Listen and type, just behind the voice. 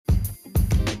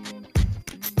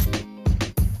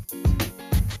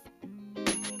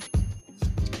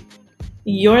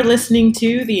You're listening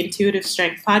to the Intuitive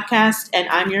Strength Podcast, and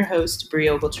I'm your host, Brie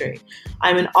Ogletree.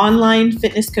 I'm an online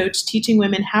fitness coach teaching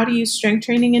women how to use strength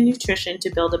training and nutrition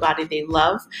to build a body they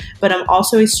love, but I'm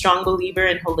also a strong believer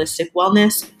in holistic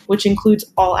wellness, which includes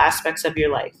all aspects of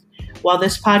your life. While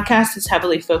this podcast is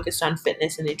heavily focused on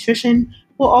fitness and nutrition,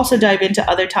 we'll also dive into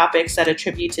other topics that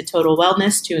attribute to total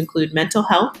wellness to include mental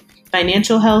health,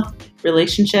 financial health,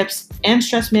 relationships, and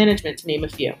stress management, to name a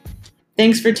few.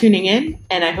 Thanks for tuning in,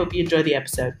 and I hope you enjoy the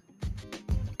episode.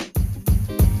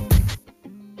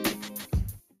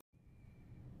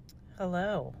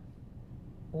 Hello.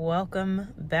 Welcome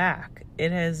back.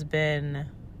 It has been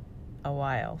a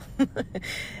while.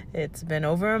 It's been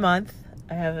over a month.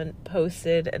 I haven't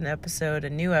posted a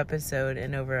new episode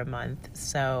in over a month.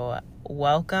 So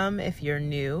welcome if you're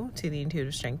new to the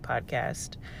Intuitive Strength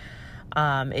Podcast.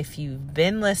 If you've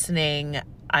been listening,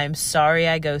 I'm sorry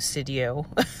I ghosted you.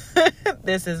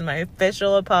 This is my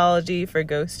official apology for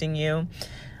ghosting you.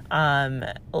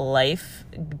 Life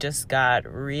just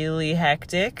got really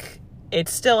hectic.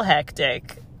 It's still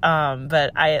hectic,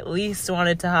 but I at least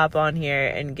wanted to hop on here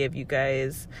and give you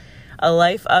guys a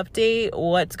life update,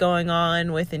 what's going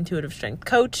on with Intuitive Strength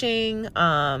Coaching,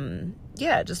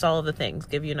 just all of the things,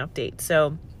 give you an update.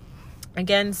 So,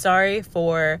 again, sorry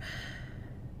for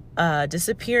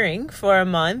disappearing for a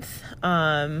month.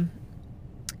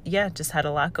 Just had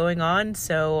a lot going on,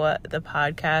 so the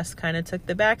podcast kind of took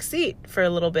the back seat for a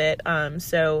little bit.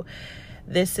 So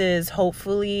this is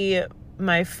hopefully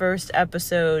my first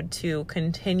episode to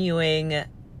continuing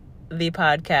the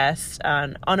podcast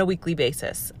on a weekly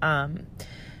basis.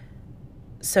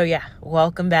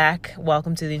 Welcome back.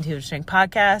 Welcome to the Intuitive Strength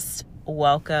Podcast.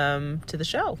 Welcome to the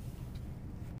show.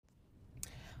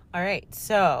 All right,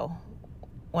 so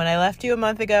when I left you a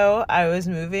month ago, I was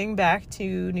moving back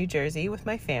to New Jersey with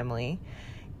my family,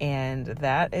 and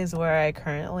that is where I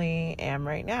currently am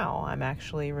right now. I'm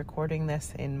actually recording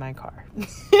this in my car.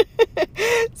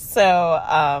 So,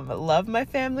 love my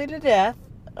family to death,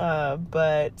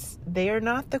 but they are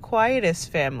not the quietest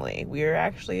family. We are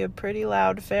actually a pretty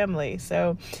loud family,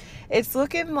 so it's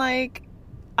looking like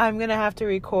I'm going to have to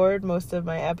record most of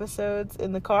my episodes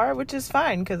in the car, which is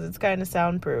fine because it's kind of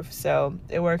soundproof, so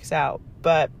it works out.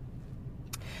 But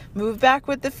move back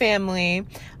with the family.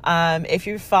 If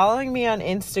you're following me on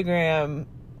Instagram,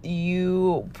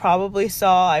 you probably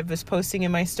saw I was posting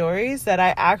in my stories that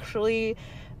I actually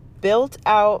built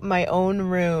out my own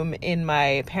room in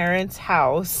my parents'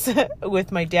 house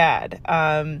with my dad.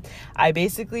 I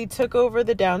basically took over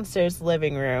the downstairs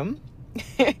living room.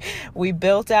 We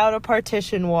built out a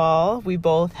partition wall. We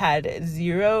both had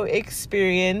zero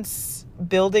experience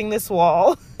building this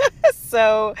wall.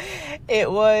 So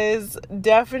it was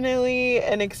definitely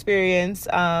an experience,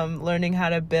 learning how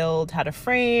to build, how to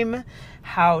frame,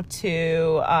 how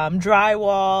to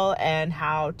drywall, and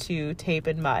how to tape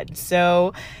and mud.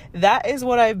 So that is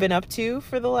what I've been up to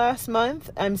for the last month.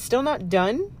 I'm still not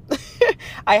done.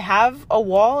 I have a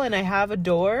wall and I have a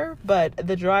door, but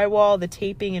the drywall, the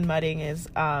taping and mudding is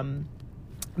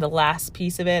the last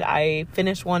piece of it. I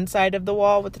finished one side of the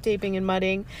wall with the taping and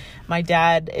mudding. My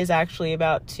dad is actually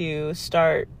about to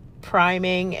start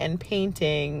priming and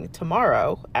painting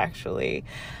tomorrow, actually.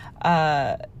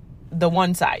 The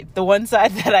one side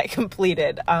that I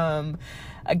completed.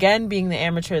 Again, being the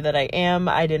amateur that I am,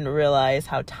 I didn't realize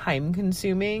how time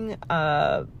consuming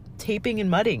taping and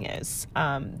mudding is.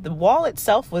 The wall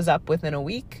itself was up within a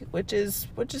week, which is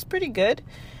pretty good.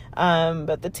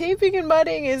 But the taping and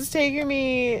mudding is taking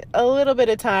me a little bit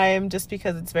of time just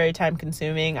because it's very time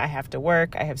consuming. I have to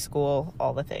work, I have school,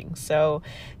 all the things. So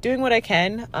doing what I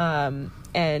can,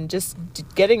 and just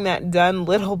getting that done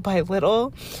little by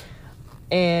little,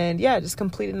 and just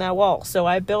completing that wall. So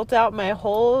I built out my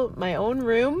own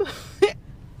room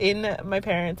in my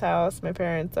parents' house. My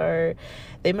parents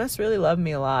they must really love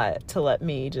me a lot to let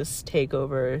me just take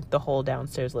over the whole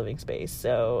downstairs living space.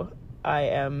 So I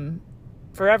am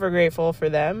forever grateful for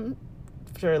them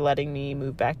for letting me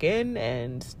move back in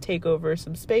and take over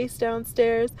some space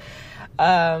downstairs.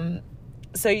 That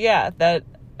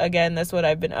again, that's what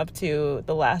I've been up to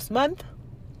the last month.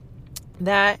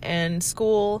 That and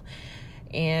school,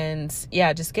 and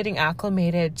just getting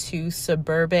acclimated to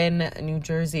suburban New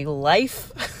Jersey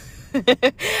life.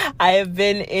 I have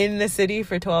been in the city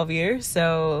for 12 years,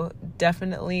 so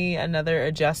definitely another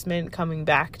adjustment coming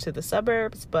back to the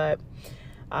suburbs, but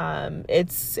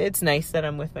it's nice that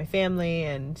I'm with my family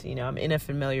and, I'm in a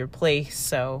familiar place,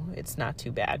 so it's not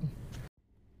too bad.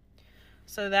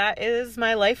 So that is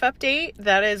my life update.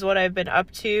 That is what I've been up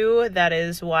to. That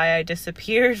is why I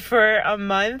disappeared for a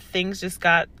month. Things just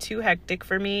got too hectic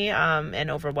for me and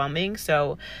overwhelming.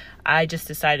 So I just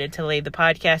decided to lay the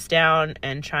podcast down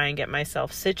and try and get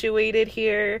myself situated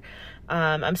here.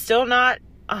 I'm still not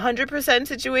 100%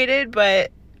 situated,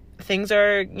 but things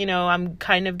are, I'm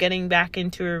kind of getting back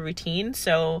into a routine.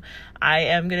 So I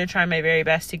am going to try my very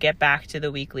best to get back to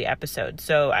the weekly episode.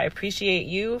 So I appreciate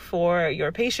you for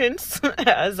your patience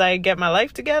as I get my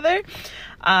life together.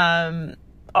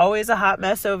 Always a hot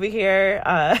mess over here.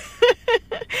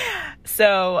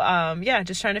 So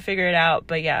just trying to figure it out.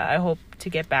 But yeah, I hope to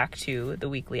get back to the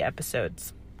weekly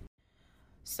episodes.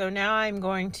 So now I'm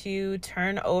going to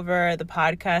turn over the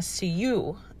podcast to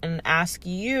you and ask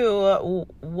you,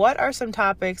 what are some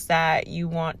topics that you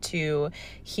want to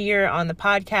hear on the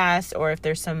podcast, or if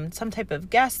there's some type of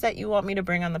guest that you want me to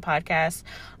bring on the podcast.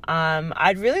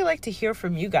 I'd really like to hear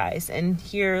from you guys and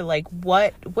hear like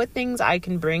what things I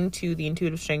can bring to the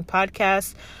Intuitive Strength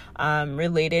podcast,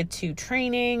 related to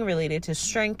training, related to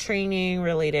strength training,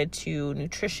 related to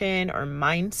nutrition or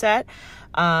mindset,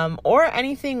 or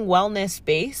anything wellness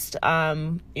based,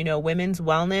 women's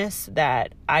wellness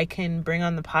that I can bring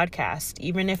on the podcast,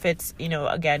 even if it's,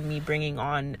 again, me bringing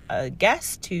on a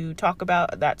guest to talk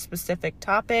about that specific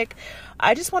topic.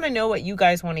 I just want to know what you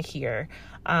guys want to hear.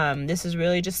 This is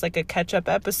really just like a catch-up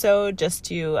episode, just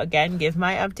to, again, give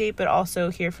my update, but also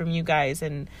hear from you guys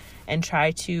and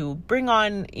try to bring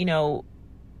on,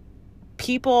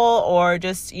 people or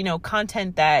just,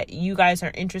 content that you guys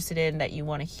are interested in, that you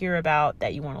want to hear about,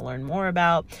 that you want to learn more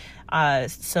about,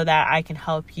 so that I can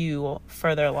help you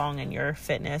further along in your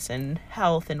fitness and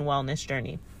health and wellness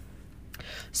journey.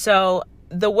 So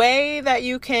the way that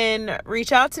you can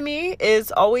reach out to me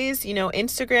is always,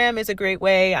 Instagram is a great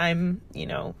way. I'm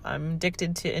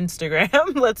addicted to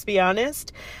Instagram. Let's be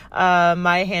honest.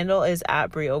 My handle is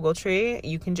 @Brie Ogletree.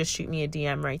 You can just shoot me a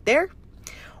DM right there.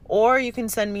 Or you can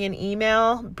send me an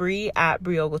email,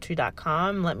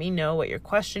 brie@brieogletree.com. Let me know what your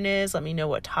question is. Let me know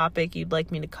what topic you'd like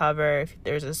me to cover. If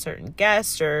there's a certain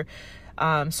guest or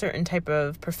certain type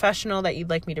of professional that you'd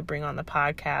like me to bring on the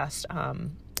podcast,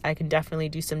 I can definitely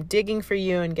do some digging for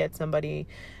you and get somebody,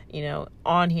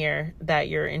 on here that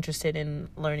you're interested in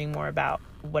learning more about,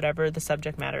 whatever the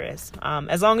subject matter is.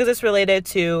 As long as it's related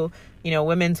to,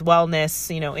 women's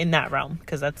wellness, in that realm,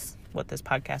 because that's what this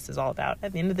podcast is all about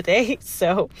at the end of the day.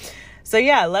 So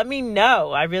yeah, let me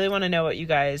know. I really want to know what you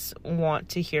guys want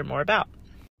to hear more about.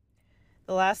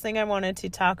 The last thing I wanted to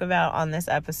talk about on this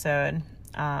episode,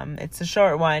 it's a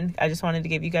short one. I just wanted to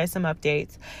give you guys some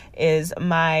updates, is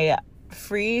my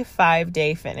free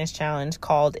 5-day fitness challenge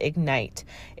called Ignite.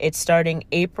 It's starting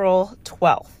April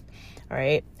 12th. All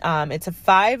right. It's a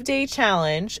 5-day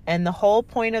challenge, and the whole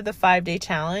point of the 5-day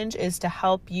challenge is to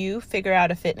help you figure out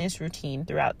a fitness routine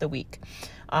throughout the week.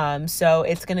 So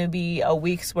it's going to be a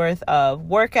week's worth of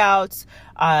workouts,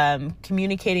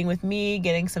 communicating with me,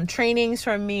 getting some trainings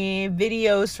from me,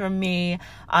 videos from me,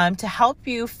 to help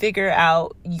you figure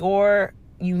out your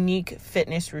unique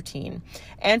fitness routine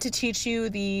and to teach you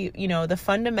the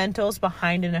fundamentals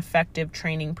behind an effective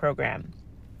training program.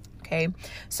 Okay.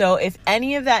 So if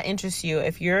any of that interests you,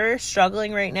 if you're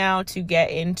struggling right now to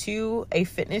get into a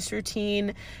fitness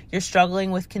routine, you're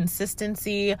struggling with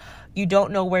consistency, you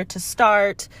don't know where to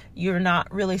start, you're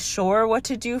not really sure what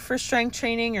to do for strength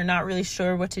training, you're not really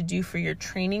sure what to do for your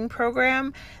training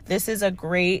program, this is a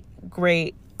great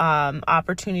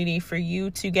opportunity for you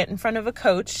to get in front of a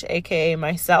coach, aka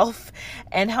myself,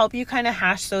 and help you kind of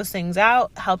hash those things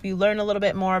out, help you learn a little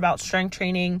bit more about strength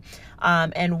training,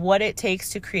 and what it takes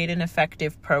to create an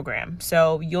effective program.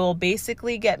 So you'll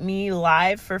basically get me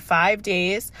live for 5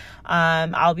 days.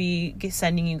 I'll be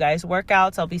sending you guys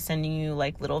workouts. I'll be sending you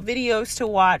like little videos to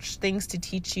watch, things to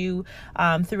teach you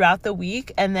throughout the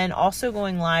week, and then also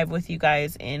going live with you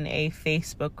guys in a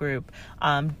Facebook group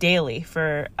daily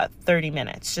for 30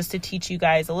 minutes just to teach you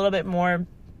guys a little bit more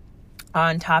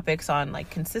on topics on like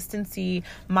consistency,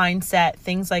 mindset,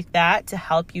 things like that, to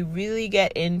help you really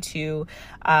get into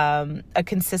a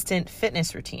consistent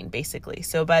fitness routine, basically.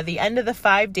 So by the end of the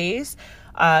 5 days,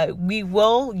 you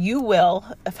will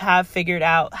have figured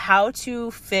out how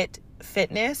to fit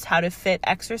fitness, how to fit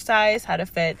exercise, how to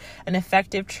fit an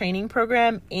effective training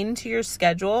program into your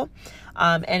schedule,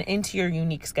 and into your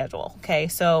unique schedule. Okay.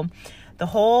 So the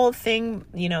whole thing,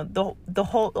 the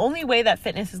whole only way that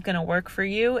fitness is going to work for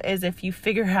you is if you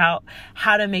figure out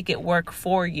how to make it work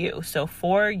for you. So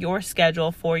for your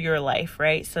schedule, for your life,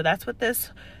 right? So that's what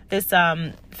this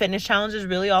fitness challenge is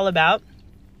really all about.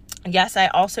 Yes, I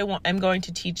also am going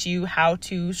to teach you how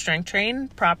to strength train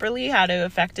properly, how to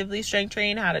effectively strength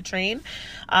train, how to train.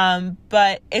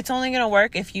 But it's only going to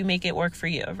work if you make it work for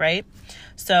you, right?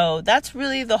 So that's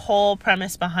really the whole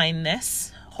premise behind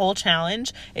this whole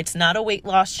challenge. It's not a weight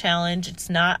loss challenge. It's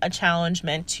not a challenge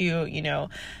meant to,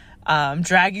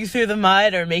 drag you through the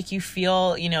mud or make you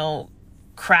feel,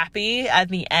 crappy at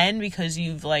the end because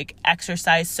you've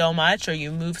exercised so much or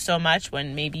you move so much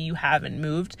when maybe you haven't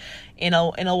moved in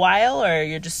a while, or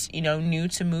you're just new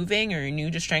to moving or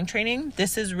new to strength training.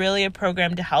 This is really a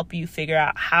program to help you figure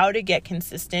out how to get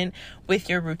consistent with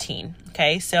your routine.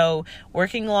 Okay, so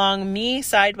working along me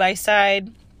side by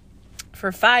side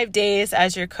for 5 days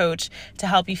as your coach to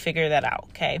help you figure that out.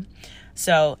 Okay,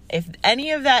 so if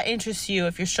any of that interests you,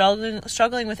 if you're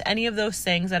struggling with any of those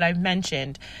things that I've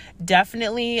mentioned,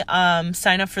 definitely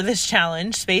sign up for this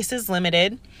challenge. Space is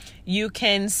limited. You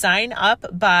can sign up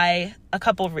by a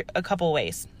couple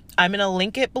ways. I'm going to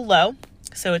link it below.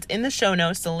 So it's in the show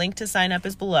notes. The link to sign up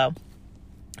is below.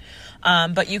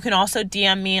 But you can also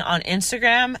DM me on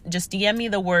Instagram. Just DM me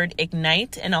the word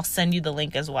Ignite and I'll send you the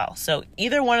link as well. So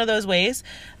either one of those ways,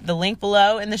 the link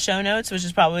below in the show notes, which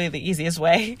is probably the easiest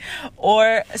way,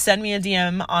 or send me a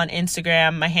DM on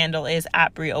Instagram. My handle is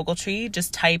 @BrieOgletree.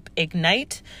 Just type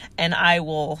Ignite and I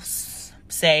will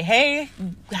say, hey,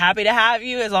 happy to have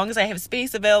you as long as I have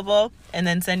space available, and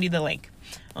then send you the link.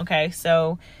 Okay,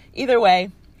 so either way,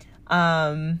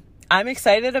 I'm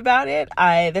excited about it.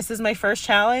 This is my first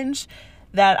challenge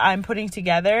that I'm putting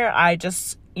together. I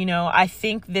just, I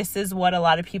think this is what a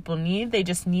lot of people need. They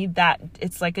just need that.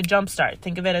 It's like a jump start.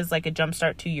 Think of it as like a jump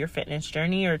start to your fitness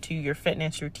journey or to your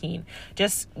fitness routine.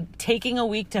 Just taking a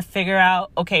week to figure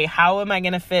out, okay, how am I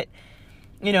going to fit,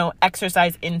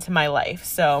 exercise into my life?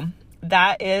 So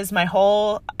that is my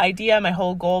whole idea, my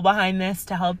whole goal behind this,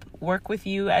 to help work with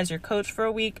you as your coach for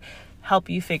a week, help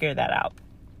you figure that out.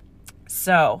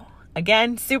 So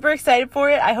again, super excited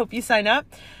for it. I hope you sign up.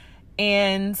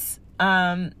 And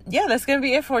that's going to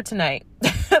be it for tonight.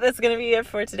 That's going to be it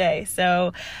for today.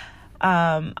 So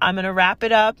I'm going to wrap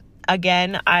it up.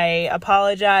 Again, I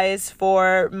apologize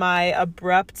for my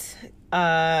abrupt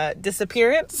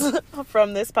disappearance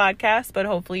from this podcast, but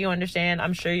hopefully you understand.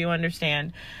 I'm sure you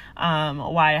understand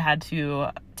why I had to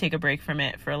take a break from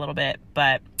it for a little bit.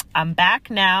 But I'm back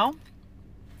now.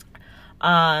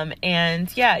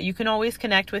 You can always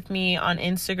connect with me on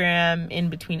Instagram in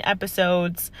between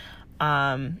episodes.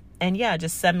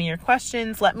 Just send me your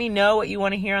questions. Let me know what you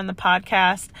want to hear on the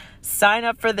podcast. Sign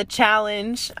up for the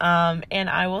challenge. And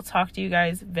I will talk to you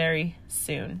guys very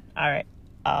soon. All right.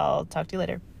 I'll talk to you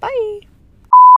later. Bye.